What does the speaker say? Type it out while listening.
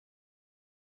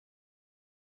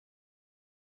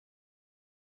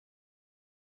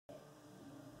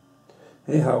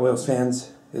Hey Hot Wheels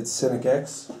fans, it's Cynic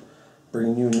X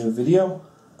bringing you a new video.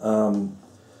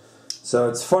 So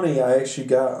it's funny, I actually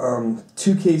got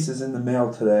two cases in the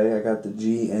mail today. I got the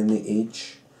G and the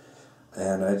H,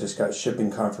 and I just got shipping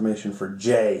confirmation for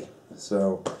J.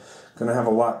 So gonna have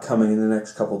a lot coming in the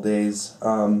next couple days.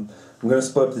 I'm gonna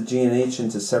split up the G and H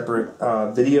into separate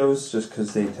videos just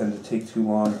because they tend to take too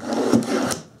long.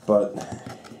 But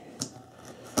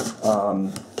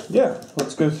yeah,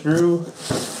 let's go through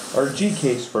our G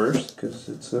case first, because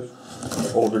it's an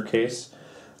older case.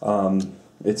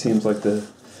 It seems like the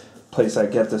place I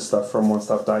get this stuff from, One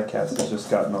Stop Diecast, has just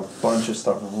gotten a bunch of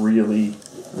stuff really,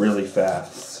 really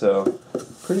fast. So,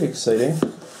 pretty exciting.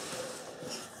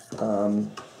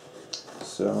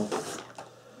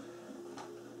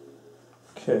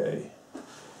 Okay.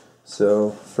 So,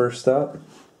 first up,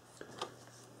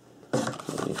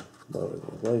 let me lower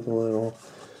the light a little.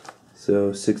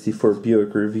 So, 64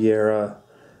 Buick Riviera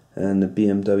and the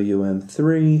BMW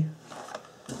M3,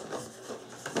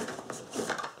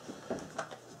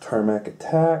 Tarmac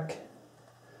Attack.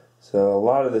 So a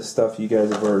lot of this stuff you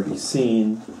guys have already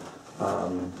seen,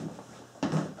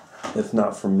 if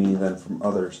not from me, then from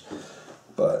others.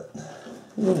 But,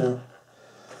 you know,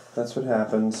 that's what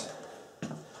happens.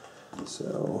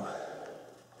 So,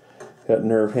 got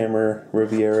Nerve Hammer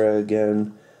Riviera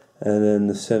again, and then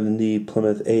the 70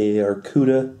 Plymouth AAR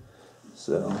CUDA.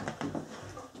 So,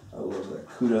 I love that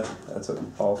CUDA. That's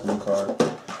an awesome car.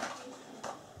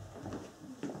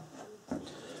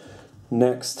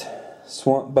 Next,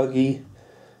 Swamp Buggy,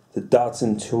 the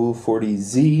Datsun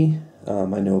 240Z.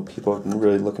 I know people have been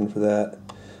really looking for that.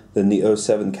 Then the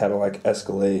 07 Cadillac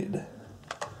Escalade.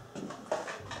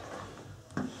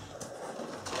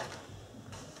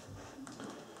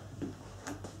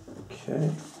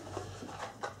 Okay.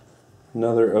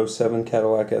 Another 07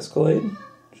 Cadillac Escalade,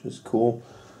 which is cool.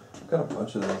 Got a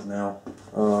bunch of those now.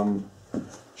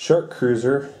 Shark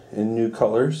Cruiser in new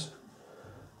colors,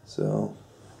 so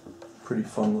pretty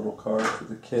fun little car for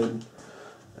the kid.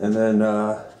 And then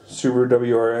Subaru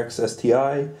WRX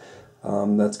STI,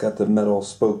 that's got the metal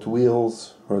spoked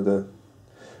wheels, or the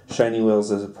shiny wheels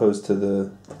as opposed to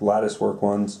the lattice work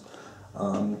ones.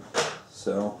 And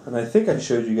I think I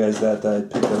showed you guys that I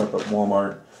picked it up at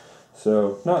Walmart.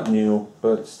 So not new,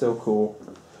 but still cool.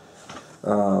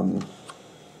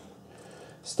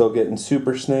 Still getting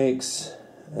Super Snakes,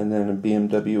 and then a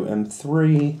BMW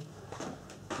M3,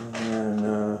 and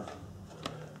then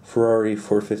Ferrari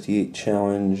 458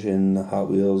 Challenge in the Hot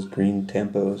Wheels green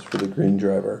tampos for the green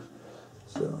driver.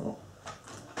 So,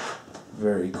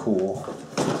 very cool.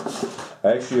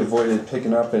 I actually avoided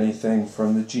picking up anything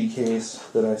from the G case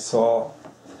that I saw,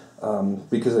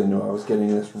 because I knew I was getting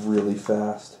this really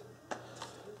fast.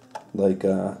 Like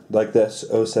this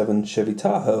 07 Chevy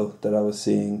Tahoe that I was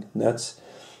seeing. And that's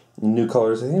new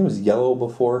colors. I think it was yellow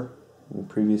before in the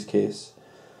previous case.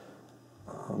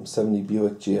 70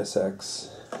 Buick GSX.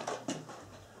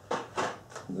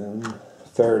 And then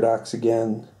Faradox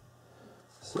again.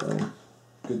 So,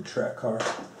 good track car.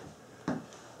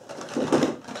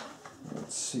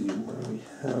 Let's see what do we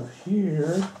have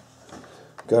here.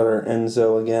 Got our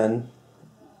Enzo again.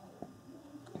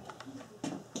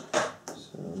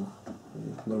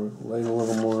 Lower the light a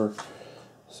little more.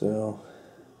 So,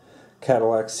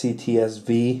 Cadillac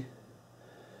CTS-V.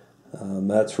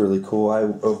 That's really cool. I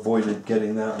avoided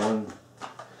getting that one.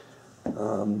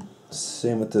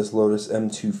 Same with this Lotus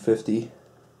M250.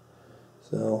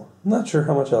 So, I'm not sure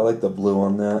how much I like the blue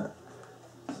on that.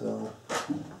 So,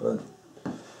 but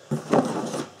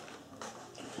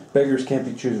beggars can't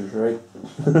be choosers, right?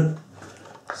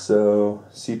 So,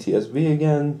 CTS-V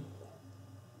again.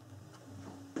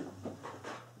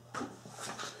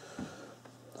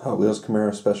 Hot Wheels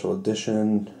Camaro Special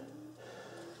Edition.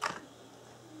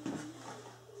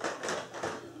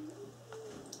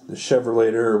 The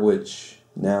Chevrolator, which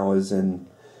now is in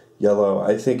yellow.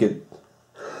 I think it...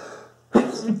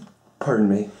 pardon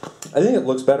me. I think it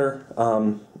looks better.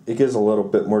 It gives a little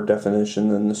bit more definition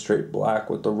than the straight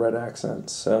black with the red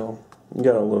accents. So, you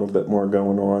got a little bit more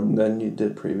going on than you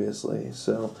did previously.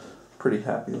 So, pretty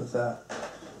happy with that.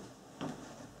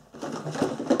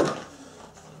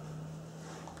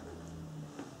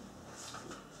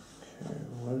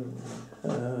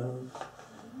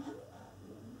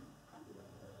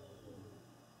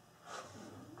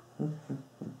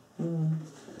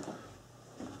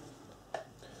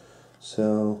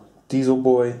 So, Diesel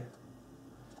Boy,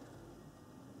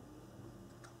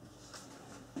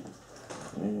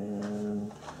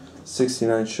 and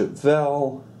 69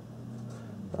 Chevelle.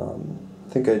 I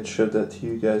think I showed that to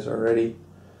you guys already.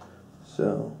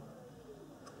 So,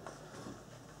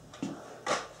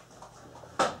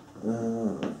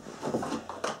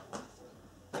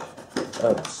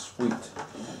 Oh, sweet.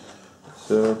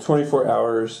 So 24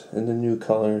 hours in the new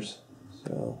colors,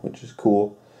 so which is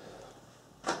cool.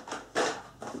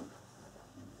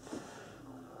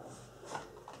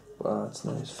 Wow, that's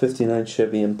nice. 59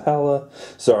 Chevy Impala.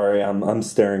 Sorry, I'm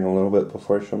staring a little bit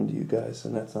before I show them to you guys,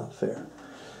 and that's not fair.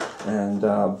 And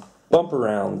bump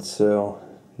around. So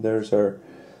there's our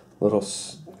little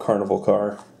carnival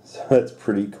car. So that's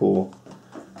pretty cool.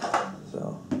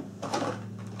 So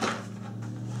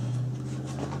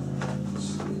let's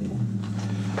see.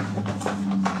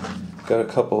 Got a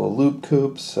couple of loop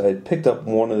coupes. I picked up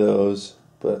one of those,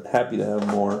 but happy to have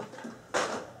more.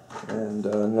 And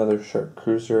another Shark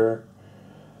Cruiser.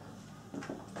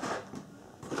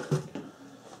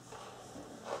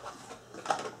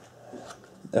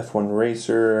 F1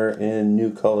 Racer in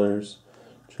new colors,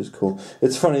 which is cool.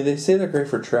 It's funny, they say they're great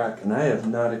for track, and I have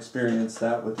not experienced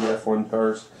that with the F1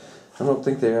 cars. I don't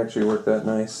think they actually work that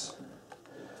nice.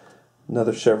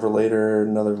 Another Chevrolet,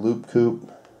 another Loop Coupe.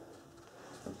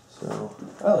 So,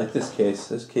 I like this case.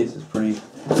 This case is pretty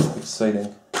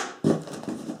exciting.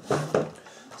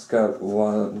 It's got a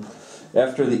lot of,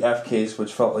 after the F case,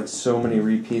 which felt like so many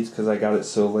repeats because I got it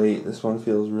so late, this one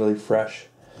feels really fresh.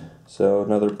 So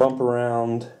another bump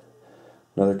around,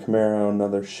 another Camaro,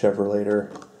 another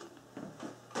Chevrolet.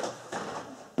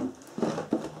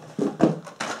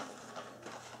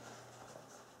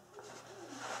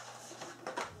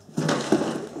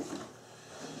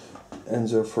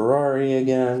 Enzo Ferrari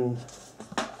again.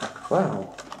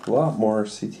 Wow, a lot more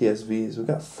CTSVs. We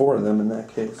got 4 of them in that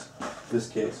case. This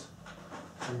case.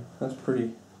 That's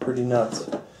pretty nuts.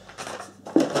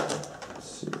 Let's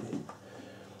see.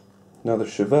 Another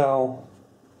Chevelle.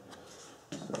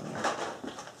 So,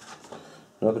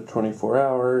 another 24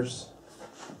 hours.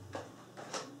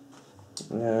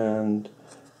 And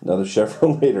another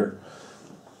Chevrolet.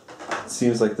 It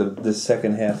seems like the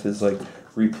second half is like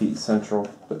repeat central,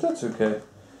 but that's okay.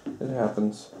 It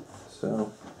happens.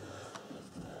 So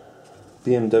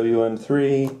BMW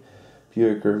M3,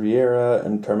 Buick Riviera,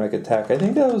 and Tarmac Attack. I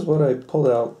think that was what I pulled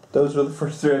out. Those were the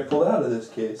first 3 I pulled out of this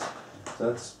case.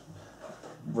 So that's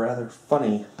rather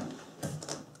funny.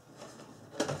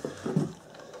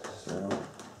 So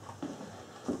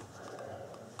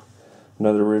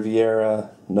another Riviera,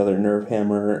 another Nerve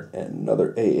Hammer, and another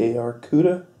AAR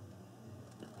CUDA.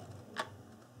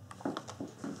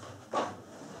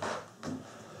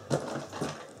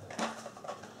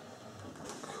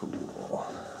 Cool.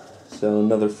 So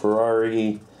another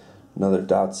Ferrari, another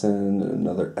Datsun, and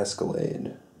another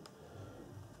Escalade.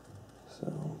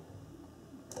 So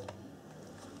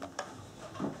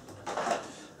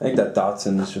I think that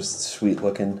Datsun is just sweet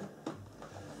looking.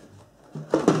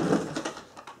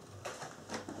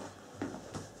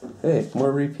 Hey,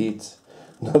 more repeats.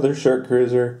 Another Shark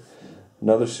Cruiser,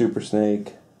 another Super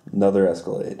Snake, another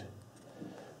Escalade.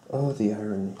 Oh, the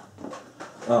irony.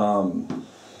 Let's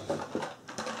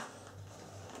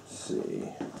see.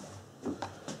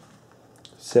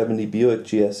 70 Buick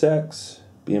GSX,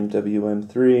 BMW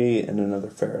M3, and another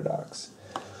Faradox.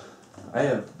 I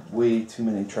have way too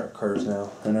many truck cars now,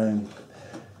 and I'm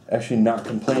actually not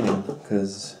complaining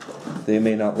because they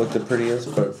may not look the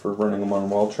prettiest, but for running them on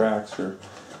wall tracks or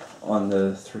on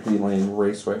the 3-lane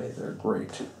raceway, they're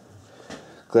great.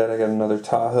 Glad I got another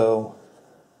Tahoe,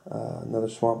 another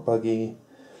Swamp Buggy,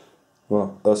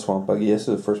 well, a Swamp Buggy. This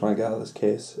is the first one I got out of this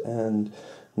case, and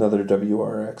another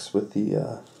WRX with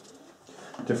the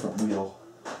different wheel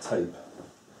type.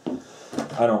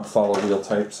 I don't follow wheel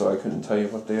type, so I couldn't tell you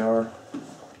what they are.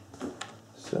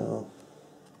 So,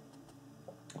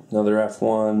 another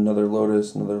F1, another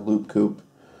Lotus, another Loop Coupe.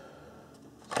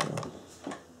 So,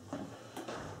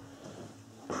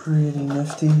 pretty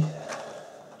nifty.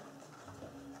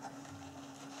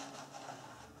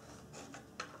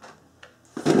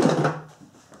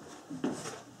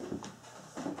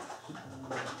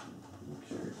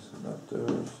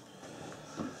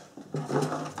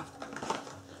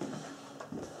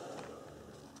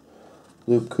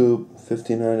 Loop Coupe,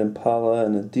 59 Impala,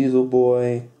 and a Diesel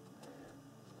Boy.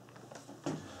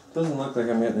 Doesn't look like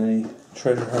I'm getting any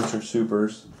Treasure Hunter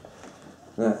Supers.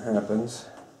 That happens.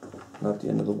 Not the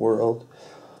end of the world.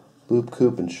 Loop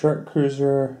Coupe and Shark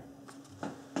Cruiser.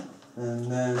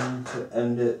 And then to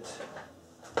end it,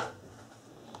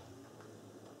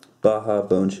 Baja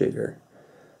Bone Shaker.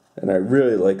 And I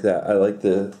really like that. I like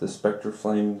the Spectre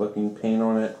Flame looking paint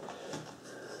on it.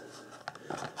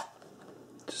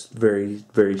 Very,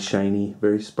 very shiny,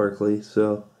 very sparkly,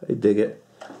 so I dig it.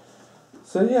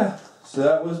 So yeah, so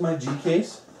that was my G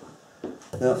case.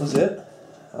 That was it.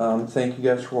 Thank you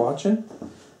guys for watching,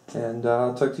 and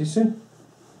I'll talk to you soon.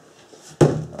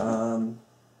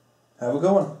 Have a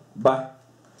good one. Bye.